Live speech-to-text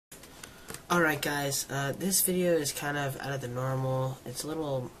Alright guys, this video is kind of out of the normal. It's a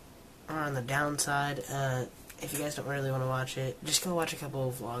little on the downside. If you guys don't really want to watch it, just go watch a couple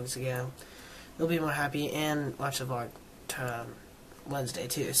of vlogs ago. You'll be more happy, and watch the vlog Wednesday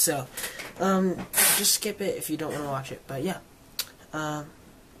too. So, just skip it if you don't want to watch it. But yeah, here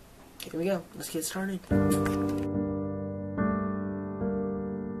we go. Let's get started.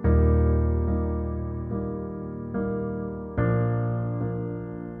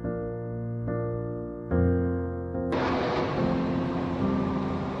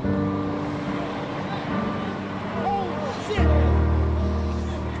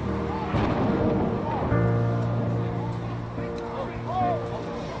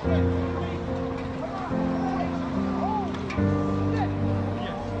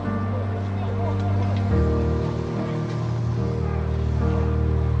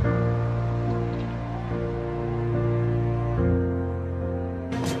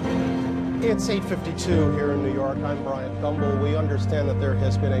 It's 8:52 here in New York. I'm Brian Gumble. We understand that there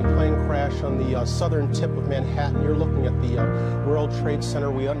has been a plane crash on the southern tip of Manhattan. You're looking at the World Trade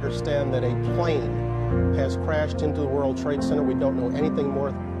Center. We understand that a plane has crashed into the World Trade Center. We don't know anything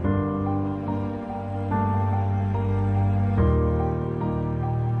more.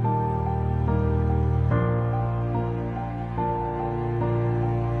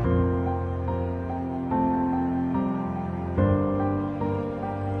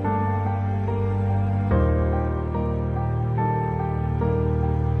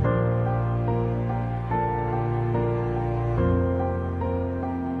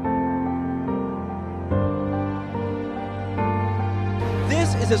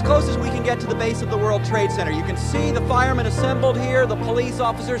 This is as close as we can get to the base of the World Trade Center. You can see the firemen assembled here, the police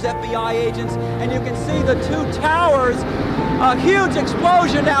officers, FBI agents, and you can see the two towers. A huge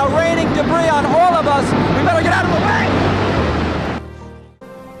explosion now raining debris on all of us. We better get out of the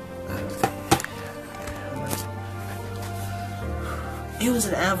way! It was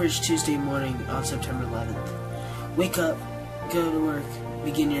an average Tuesday morning on September 11th. Wake up, go to work,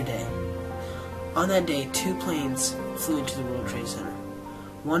 begin your day. On that day, 2 planes flew into the World Trade Center.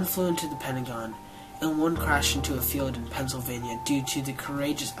 One flew into the Pentagon, and one crashed into a field in Pennsylvania due to the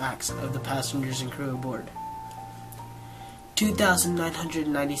courageous acts of the passengers and crew aboard.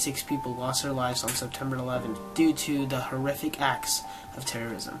 2,996 people lost their lives on September 11th due to the horrific acts of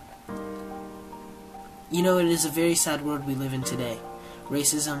terrorism. You know, it is a very sad world we live in today.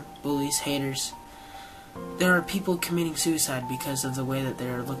 Racism, bullies, haters. There are people committing suicide because of the way that they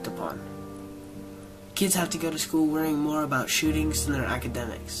are looked upon. Kids have to go to school worrying more about shootings than their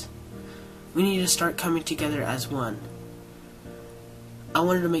academics. We need to start coming together as one. I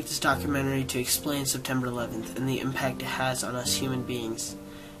wanted to make this documentary to explain September 11th and the impact it has on us human beings.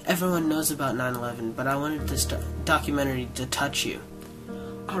 Everyone knows about 9/11, but I wanted this documentary to touch you.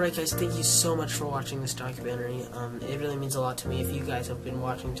 Alright guys, thank you so much for watching this documentary. It really means a lot to me if you guys have been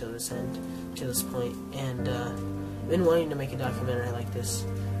watching to this end, to this point, and been wanting to make a documentary like this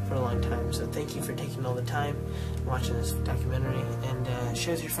for a long time. So thank you for taking all the time watching this documentary, and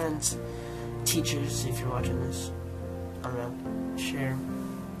share with your friends, teachers if you're watching this. I don't know, share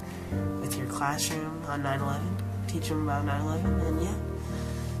with your classroom on 9/11, teach them about 9/11, and yeah.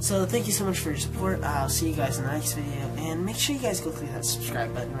 So thank you so much for your support. I'll see you guys in the next video, and make sure you guys go click that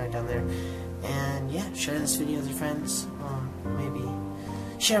subscribe button right down there, and yeah, share this video with your friends. Maybe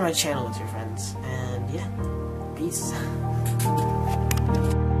share my channel with your friends, and yeah, peace.